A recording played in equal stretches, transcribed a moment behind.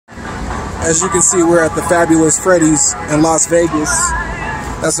As you can see, we're at the Fabulous Freddy's in Las Vegas.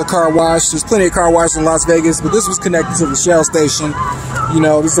 That's a car wash. There's plenty of car washes in Las Vegas, but this was connected to the Shell station. You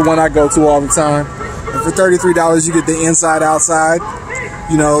know, this is the one I go to all the time. And for $33, you get the inside, outside.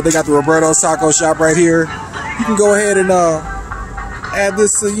 You know, they got the Roberto's Taco Shop right here. You can go ahead and add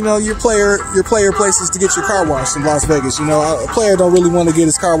this to, you know, your player places to get your car washed in Las Vegas. You know, a player don't really want to get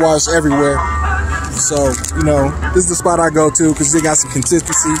his car washed everywhere. So, you know, this is the spot I go to because they got some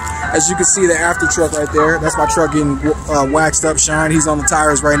consistency. As you can see, the after truck right there, that's my truck getting waxed up, shine. He's on the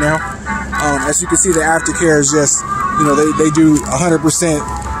tires right now. As you can see, the aftercare is just, you know, they do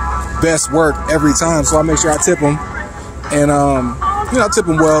 100% best work every time. So I make sure I tip them. And, you know, I tip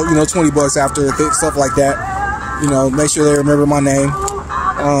them well, you know, 20 bucks after, stuff like that. You know, make sure they remember my name.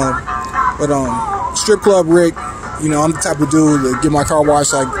 Strip Club Rick, you know, I'm the type of dude that get my car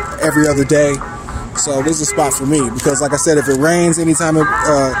washed like every other day. So this is a spot for me because, like I said, if it rains anytime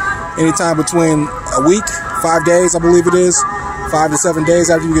between a week, 5 days, I believe it is, 5 to 7 days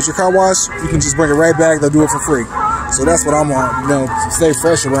after you get your car washed, you can just bring it right back. They'll do it for free. So that's what I'm on. You know, stay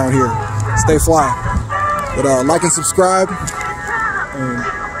fresh around here, stay fly. But like and subscribe. And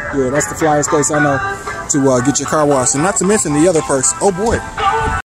yeah, that's the flyest place I know to get your car washed. And not to mention the other perks. Oh boy.